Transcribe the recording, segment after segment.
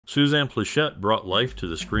Suzanne Pleshette brought life to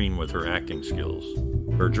the screen with her acting skills.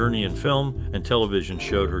 Her journey in film and television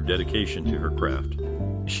showed her dedication to her craft.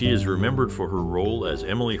 She is remembered for her role as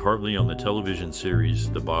Emily Hartley on the television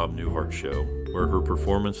series The Bob Newhart Show, where her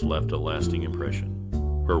performance left a lasting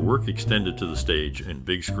impression. Her work extended to the stage and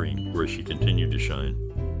big screen, where she continued to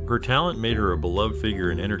shine. Her talent made her a beloved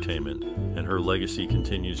figure in entertainment, and her legacy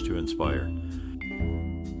continues to inspire.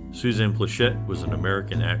 Suzanne Pleshette was an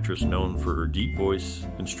American actress known for her deep voice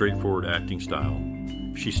and straightforward acting style.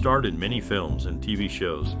 She starred in many films and TV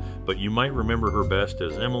shows, but you might remember her best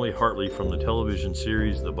as Emily Hartley from the television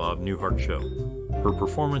series The Bob Newhart Show. Her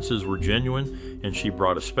performances were genuine, and she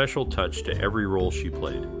brought a special touch to every role she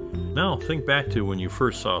played. Now, think back to when you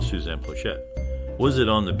first saw Suzanne Pleshette. Was it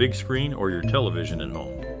on the big screen or your television at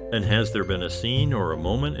home? And has there been a scene or a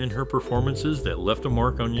moment in her performances that left a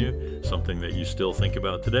mark on you, something that you still think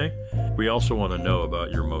about today? We also want to know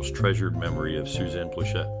about your most treasured memory of Suzanne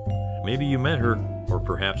Pleshette. Maybe you met her, or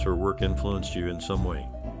perhaps her work influenced you in some way.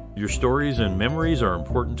 Your stories and memories are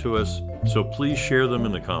important to us, so please share them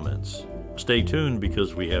in the comments. Stay tuned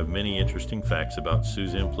because we have many interesting facts about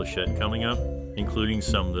Suzanne Pleshette coming up, including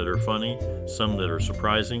some that are funny, some that are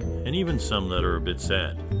surprising, and even some that are a bit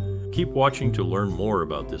sad. Keep watching to learn more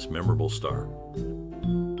about this memorable star.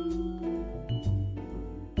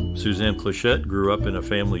 Suzanne Pleshette grew up in a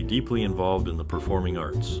family deeply involved in the performing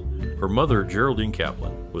arts. Her mother, Geraldine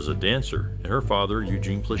Kaplan, was a dancer, and her father,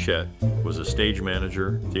 Eugene Pleshette, was a stage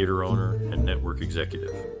manager, theater owner, and network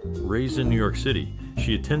executive. Raised in New York City,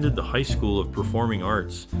 she attended the High School of Performing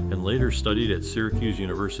Arts and later studied at Syracuse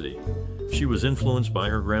University. She was influenced by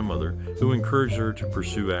her grandmother, who encouraged her to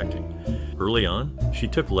pursue acting. Early on, she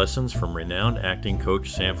took lessons from renowned acting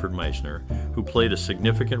coach Sanford Meisner, who played a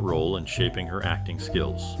significant role in shaping her acting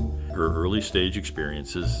skills. Her early stage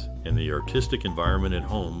experiences and the artistic environment at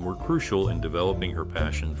home were crucial in developing her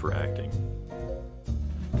passion for acting.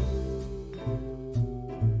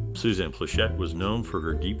 Suzanne Pleshette was known for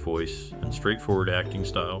her deep voice and straightforward acting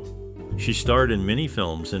style. She starred in many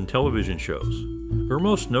films and television shows. Her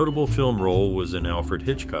most notable film role was in Alfred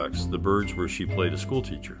Hitchcock's The Birds, where she played a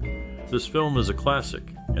schoolteacher. This film is a classic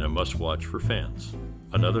and a must-watch for fans.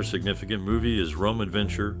 Another significant movie is Rome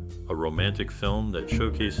Adventure, a romantic film that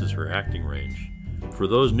showcases her acting range. For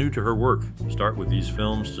those new to her work, start with these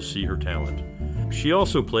films to see her talent. She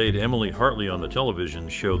also played Emily Hartley on the television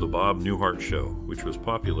show The Bob Newhart Show, which was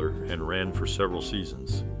popular and ran for several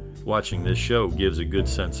seasons. Watching this show gives a good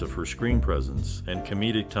sense of her screen presence and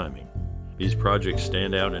comedic timing. These projects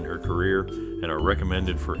stand out in her career and are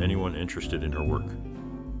recommended for anyone interested in her work.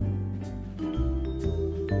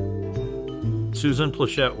 Suzanne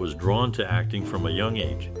Pleshette was drawn to acting from a young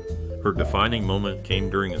age. Her defining moment came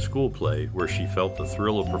during a school play where she felt the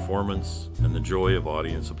thrill of performance and the joy of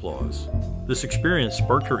audience applause. This experience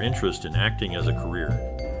sparked her interest in acting as a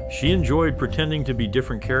career. She enjoyed pretending to be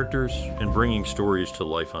different characters and bringing stories to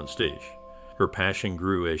life on stage. Her passion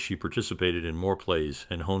grew as she participated in more plays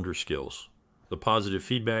and honed her skills. The positive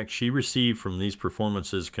feedback she received from these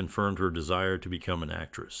performances confirmed her desire to become an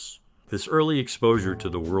actress. This early exposure to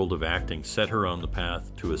the world of acting set her on the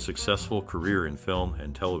path to a successful career in film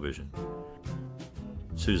and television.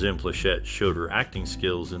 Suzanne Pleshette showed her acting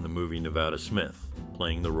skills in the movie Nevada Smith,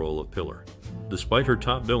 playing the role of Pillar. Despite her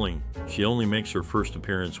top billing, she only makes her first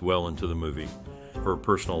appearance well into the movie. Her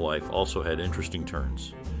personal life also had interesting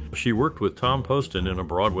turns. She worked with Tom Poston in a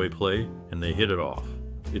Broadway play, and they hit it off.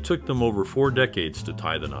 It took them over 4 decades to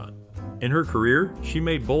tie the knot. In her career, she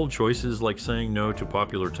made bold choices like saying no to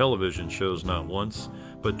popular television shows not once,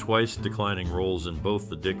 but twice, declining roles in both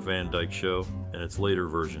The Dick Van Dyke Show and its later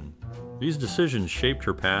version. These decisions shaped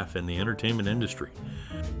her path in the entertainment industry.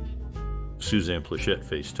 Suzanne Pleshette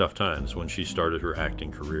faced tough times when she started her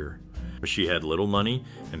acting career. She had little money,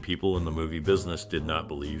 and people in the movie business did not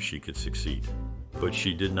believe she could succeed. But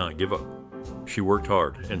she did not give up. She worked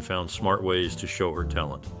hard and found smart ways to show her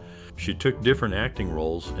talent. She took different acting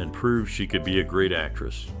roles and proved she could be a great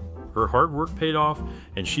actress. Her hard work paid off,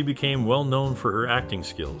 and she became well known for her acting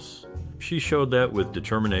skills. She showed that with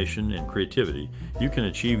determination and creativity, you can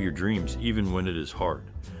achieve your dreams even when it is hard.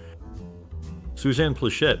 Suzanne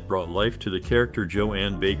Pleshette brought life to the character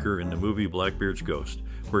Joanne Baker in the movie Blackbeard's Ghost,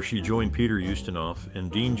 where she joined Peter Ustinov and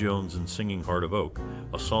Dean Jones in singing Heart of Oak,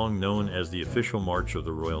 a song known as the official march of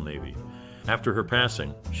the Royal Navy. After her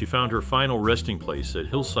passing, she found her final resting place at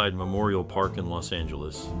Hillside Memorial Park in Los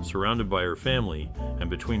Angeles, surrounded by her family and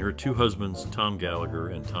between her 2 husbands, Tom Gallagher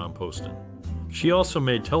and Tom Poston. She also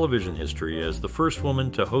made television history as the first woman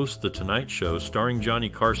to host The Tonight Show starring Johnny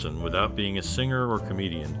Carson without being a singer or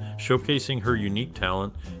comedian, showcasing her unique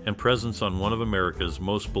talent and presence on one of America's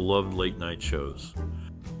most beloved late-night shows.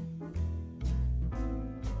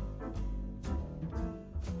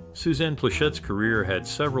 Suzanne Plechette's career had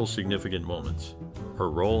several significant moments.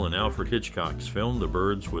 Her role in Alfred Hitchcock's film The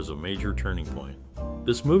Birds was a major turning point.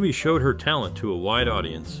 This movie showed her talent to a wide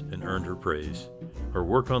audience and earned her praise. Her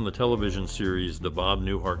work on the television series The Bob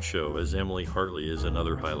Newhart Show as Emily Hartley is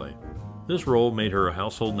another highlight. This role made her a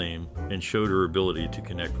household name and showed her ability to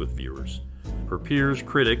connect with viewers. Her peers,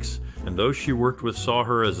 critics, and those she worked with saw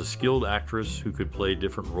her as a skilled actress who could play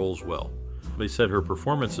different roles well. They said her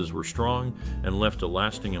performances were strong and left a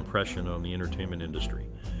lasting impression on the entertainment industry.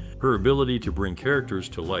 Her ability to bring characters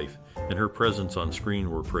to life and her presence on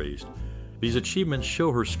screen were praised. These achievements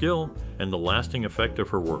show her skill and the lasting effect of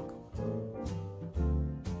her work.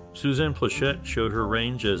 Suzanne Pleshette showed her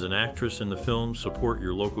range as an actress in the film Support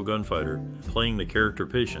Your Local Gunfighter, playing the character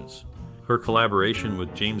Patience. Her collaboration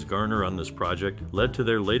with James Garner on this project led to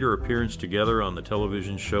their later appearance together on the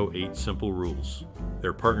television show 8 Simple Rules.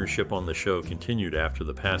 Their partnership on the show continued after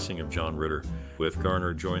the passing of John Ritter, with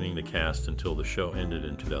Garner joining the cast until the show ended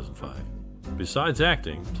in 2005. Besides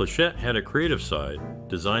acting, Pleshette had a creative side,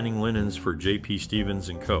 designing linens for J.P. Stevens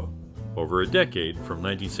 & Co. over a decade from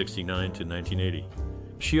 1969 to 1980.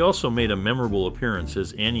 She also made a memorable appearance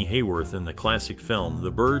as Annie Hayworth in the classic film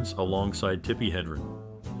The Birds alongside Tippi Hedren.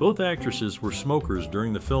 Both actresses were smokers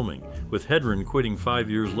during the filming, with Hedren quitting 5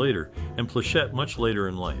 years later and Pleshette much later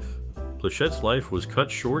in life. Plechette's life was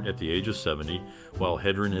cut short at the age of 70, while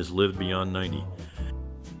Hedren has lived beyond 90.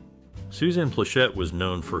 Suzanne Pleshette was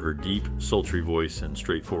known for her deep, sultry voice and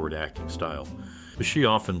straightforward acting style, but she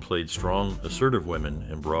often played strong, assertive women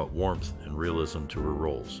and brought warmth and realism to her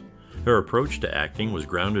roles. Her approach to acting was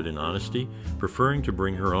grounded in honesty, preferring to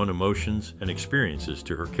bring her own emotions and experiences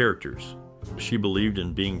to her characters. She believed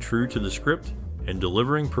in being true to the script and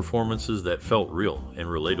delivering performances that felt real and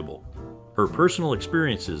relatable. Her personal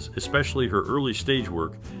experiences, especially her early stage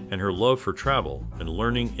work and her love for travel and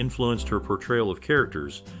learning, influenced her portrayal of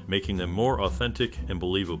characters, making them more authentic and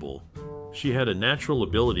believable. She had a natural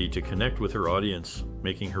ability to connect with her audience,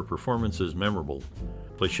 making her performances memorable.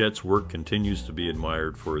 Plechette's work continues to be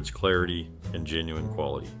admired for its clarity and genuine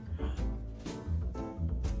quality.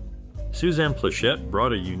 Suzanne Pleshette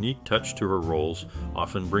brought a unique touch to her roles,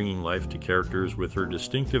 often bringing life to characters with her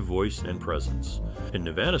distinctive voice and presence. In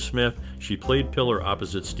Nevada Smith, she played Pillar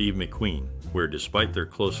opposite Steve McQueen, where despite their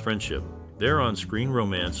close friendship, their on-screen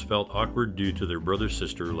romance felt awkward due to their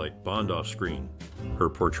brother-sister like bond off-screen. Her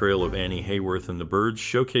portrayal of Annie Hayworth in The Birds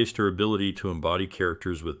showcased her ability to embody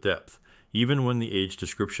characters with depth, even when the age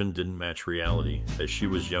description didn't match reality, as she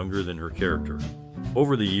was younger than her character.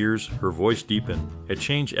 Over the years, her voice deepened, a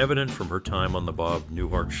change evident from her time on the Bob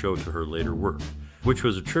Newhart Show to her later work, which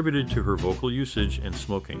was attributed to her vocal usage and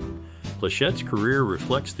smoking. Plechette's career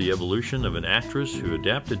reflects the evolution of an actress who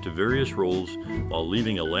adapted to various roles while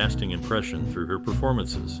leaving a lasting impression through her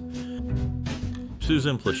performances.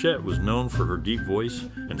 Suzanne Pleshette was known for her deep voice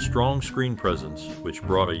and strong screen presence, which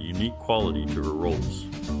brought a unique quality to her roles.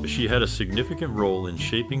 She had a significant role in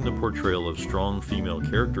shaping the portrayal of strong female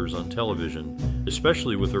characters on television,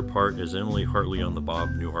 especially with her part as Emily Hartley on The Bob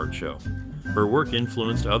Newhart Show. Her work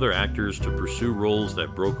influenced other actors to pursue roles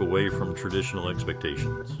that broke away from traditional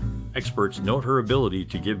expectations. Experts note her ability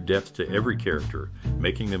to give depth to every character,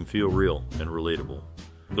 making them feel real and relatable.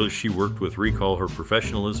 Those she worked with recall her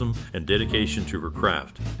professionalism and dedication to her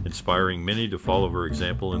craft, inspiring many to follow her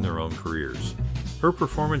example in their own careers. Her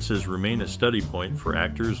performances remain a study point for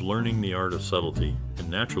actors learning the art of subtlety and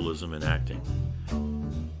naturalism in acting.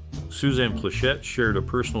 Suzanne Pleshette shared a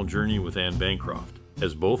personal journey with Anne Bancroft,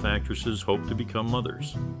 as both actresses hoped to become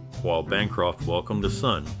mothers. While Bancroft welcomed a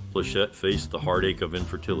son, Pleshette faced the heartache of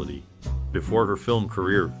infertility. Before her film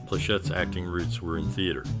career, Plechette's acting roots were in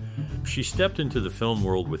theater. She stepped into the film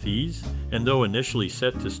world with ease, and though initially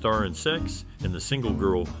set to star in Sex and The Single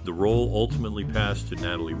Girl, the role ultimately passed to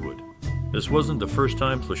Natalie Wood. This wasn't the first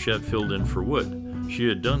time Pleshette filled in for Wood. She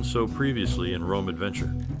had done so previously in Rome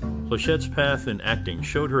Adventure. Plechette's path in acting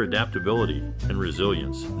showed her adaptability and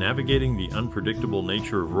resilience, navigating the unpredictable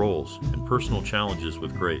nature of roles and personal challenges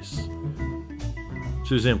with grace.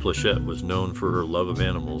 Suzanne Pleshette was known for her love of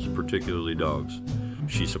animals, particularly dogs.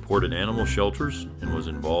 She supported animal shelters and was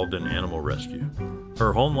involved in animal rescue.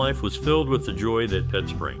 Her home life was filled with the joy that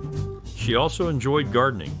pets bring. She also enjoyed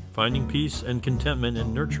gardening, finding peace and contentment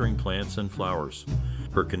in nurturing plants and flowers.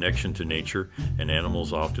 Her connection to nature and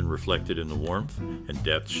animals often reflected in the warmth and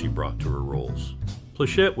depth she brought to her roles.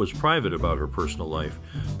 Pleshette was private about her personal life,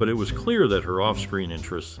 but it was clear that her off-screen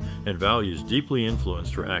interests and values deeply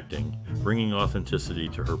influenced her acting, bringing authenticity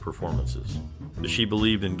to her performances. She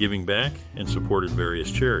believed in giving back and supported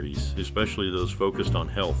various charities, especially those focused on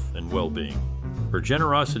health and well-being. Her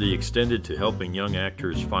generosity extended to helping young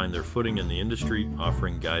actors find their footing in the industry,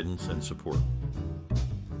 offering guidance and support.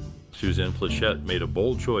 Suzanne Pleshette made a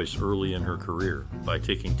bold choice early in her career by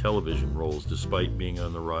taking television roles despite being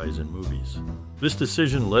on the rise in movies. This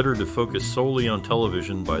decision led her to focus solely on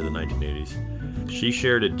television by the 1980s. She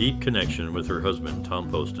shared a deep connection with her husband, Tom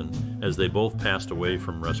Poston, as they both passed away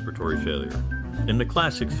from respiratory failure. In the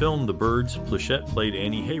classic film The Birds, Pleshette played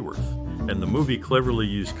Annie Hayworth, and the movie cleverly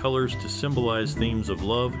used colors to symbolize themes of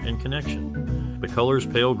love and connection. The colors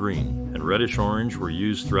pale green and reddish orange were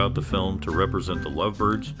used throughout the film to represent the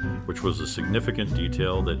lovebirds, which was a significant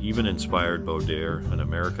detail that even inspired Baudelaire, an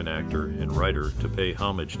American actor and writer, to pay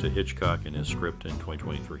homage to Hitchcock in his script in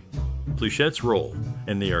 2023. Plechette's role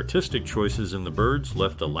and the artistic choices in The Birds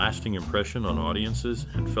left a lasting impression on audiences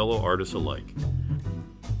and fellow artists alike.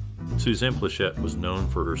 Suzanne Pleshette was known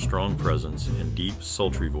for her strong presence and deep,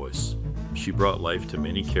 sultry voice. She brought life to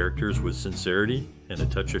many characters with sincerity and a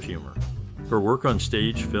touch of humor. Her work on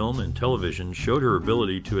stage, film, and television showed her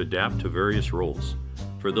ability to adapt to various roles.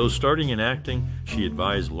 For those starting in acting, she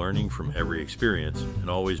advised learning from every experience and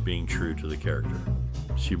always being true to the character.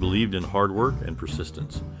 She believed in hard work and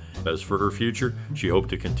persistence. As for her future, she hoped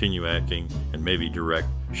to continue acting and maybe direct,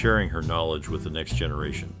 sharing her knowledge with the next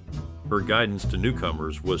generation. Her guidance to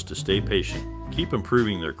newcomers was to stay patient, keep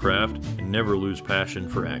improving their craft, and never lose passion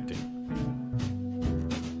for acting.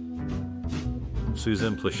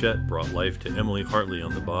 Suzanne Pleshette brought life to Emily Hartley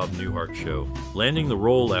on The Bob Newhart Show, landing the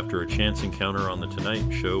role after a chance encounter on The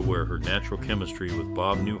Tonight Show where her natural chemistry with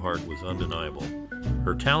Bob Newhart was undeniable.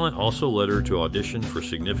 Her talent also led her to audition for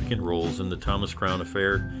significant roles in The Thomas Crown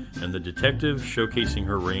Affair and The Detective, showcasing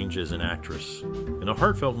her range as an actress. In a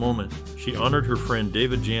heartfelt moment, she honored her friend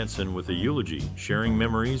David Jansen with a eulogy, sharing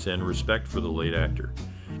memories and respect for the late actor.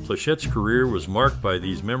 Plechette's career was marked by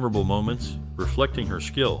these memorable moments, reflecting her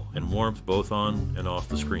skill and warmth both on and off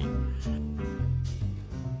the screen.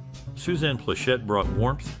 Suzanne Pleshette brought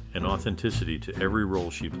warmth and authenticity to every role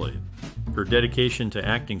she played. Her dedication to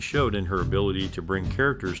acting showed in her ability to bring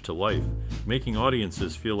characters to life, making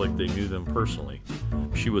audiences feel like they knew them personally.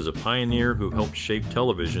 She was a pioneer who helped shape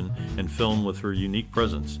television and film with her unique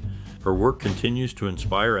presence. Her work continues to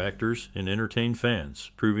inspire actors and entertain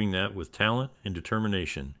fans, proving that with talent and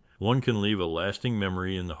determination, one can leave a lasting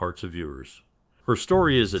memory in the hearts of viewers. Her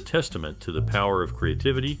story is a testament to the power of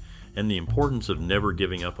creativity and the importance of never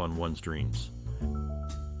giving up on one's dreams.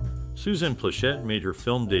 Suzanne Pleshette made her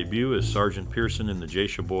film debut as Sergeant Pearson in The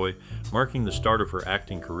Geisha Boy, marking the start of her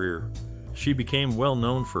acting career. She became well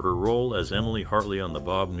known for her role as Emily Hartley on The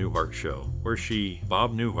Bob Newhart Show, where she,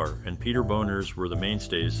 Bob Newhart, and Peter Bonerz were the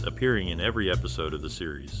mainstays, appearing in every episode of the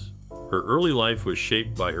series. Her early life was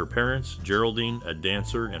shaped by her parents, Geraldine, a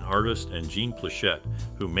dancer and artist, and Jean Pleshette,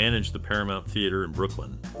 who managed the Paramount Theater in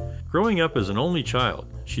Brooklyn. Growing up as an only child,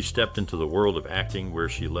 she stepped into the world of acting where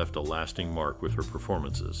she left a lasting mark with her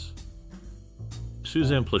performances.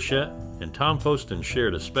 Suzanne Pleshette and Tom Poston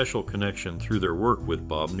shared a special connection through their work with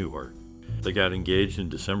Bob Newhart. They got engaged in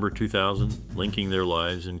December 2000, linking their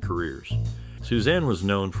lives and careers. Suzanne was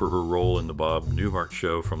known for her role in The Bob Newhart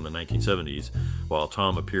Show from the 1970s, while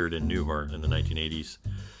Tom appeared in Newhart in the 1980s.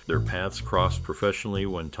 Their paths crossed professionally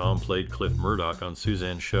when Tom played Cliff Murdoch on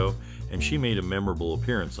Suzanne's show, and she made a memorable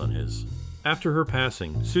appearance on his. After her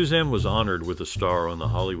passing, Suzanne was honored with a star on the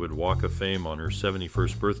Hollywood Walk of Fame on her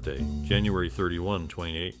 71st birthday, January 31,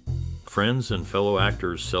 2008. Friends and fellow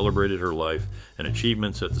actors celebrated her life and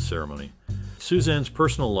achievements at the ceremony. Suzanne's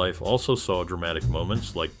personal life also saw dramatic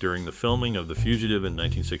moments, like during the filming of The Fugitive in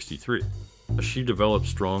 1963. She developed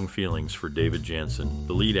strong feelings for David Jansen,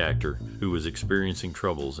 the lead actor, who was experiencing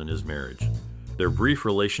troubles in his marriage. Their brief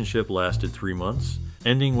relationship lasted 3 months,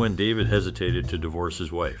 ending when David hesitated to divorce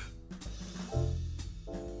his wife.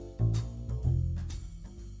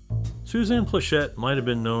 Suzanne Pleshette might have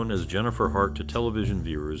been known as Jennifer Hart to television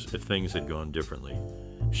viewers if things had gone differently.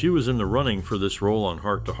 She was in the running for this role on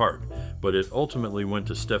Heart to Heart, but it ultimately went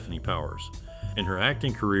to Stefanie Powers. In her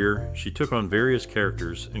acting career, she took on various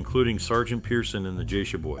characters, including Sergeant Pearson in The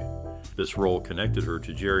Geisha Boy. This role connected her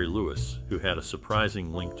to Jerry Lewis, who had a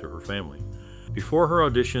surprising link to her family. Before her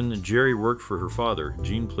audition, Jerry worked for her father,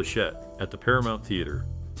 Jean Pleshette, at the Paramount Theater.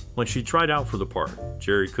 When she tried out for the part,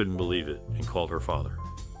 Jerry couldn't believe it and called her father.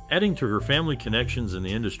 Adding to her family connections in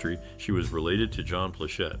the industry, she was related to John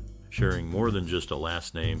Pleshette, sharing more than just a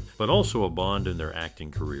last name, but also a bond in their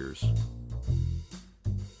acting careers.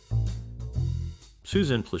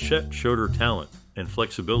 Suzanne Pleshette showed her talent and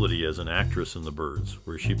flexibility as an actress in The Birds,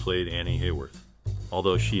 where she played Annie Hayworth.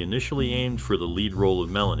 Although she initially aimed for the lead role of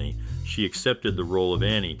Melanie, she accepted the role of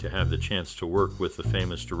Annie to have the chance to work with the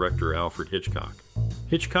famous director Alfred Hitchcock.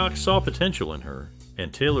 Hitchcock saw potential in her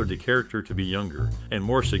and tailored the character to be younger and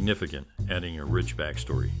more significant, adding a rich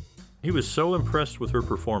backstory. He was so impressed with her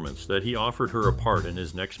performance that he offered her a part in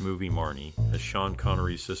his next movie, Marnie, as Sean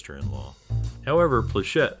Connery's sister-in-law. However,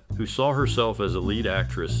 Pleshette, who saw herself as a lead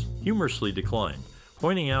actress, humorously declined,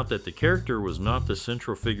 pointing out that the character was not the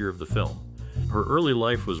central figure of the film. Her early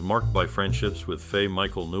life was marked by friendships with Faye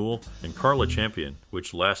Michael Newell and Carla Champion,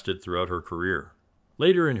 which lasted throughout her career.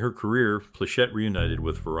 Later in her career, Pleshette reunited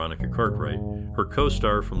with Veronica Cartwright, her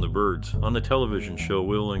co-star from The Birds, on the television show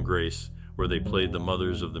Will and Grace, where they played the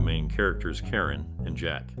mothers of the main characters Karen and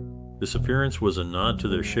Jack. This appearance was a nod to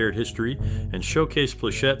their shared history and showcased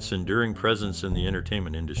Plechette's enduring presence in the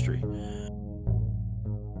entertainment industry.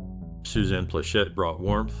 Suzanne Pleshette brought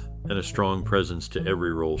warmth and a strong presence to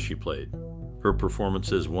every role she played. Her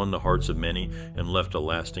performances won the hearts of many and left a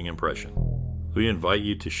lasting impression. We invite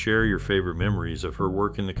you to share your favorite memories of her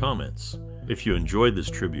work in the comments. If you enjoyed this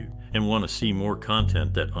tribute and want to see more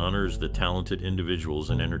content that honors the talented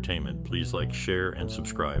individuals in entertainment, please like, share, and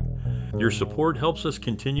subscribe. Your support helps us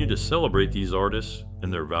continue to celebrate these artists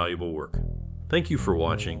and their valuable work. Thank you for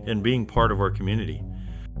watching and being part of our community.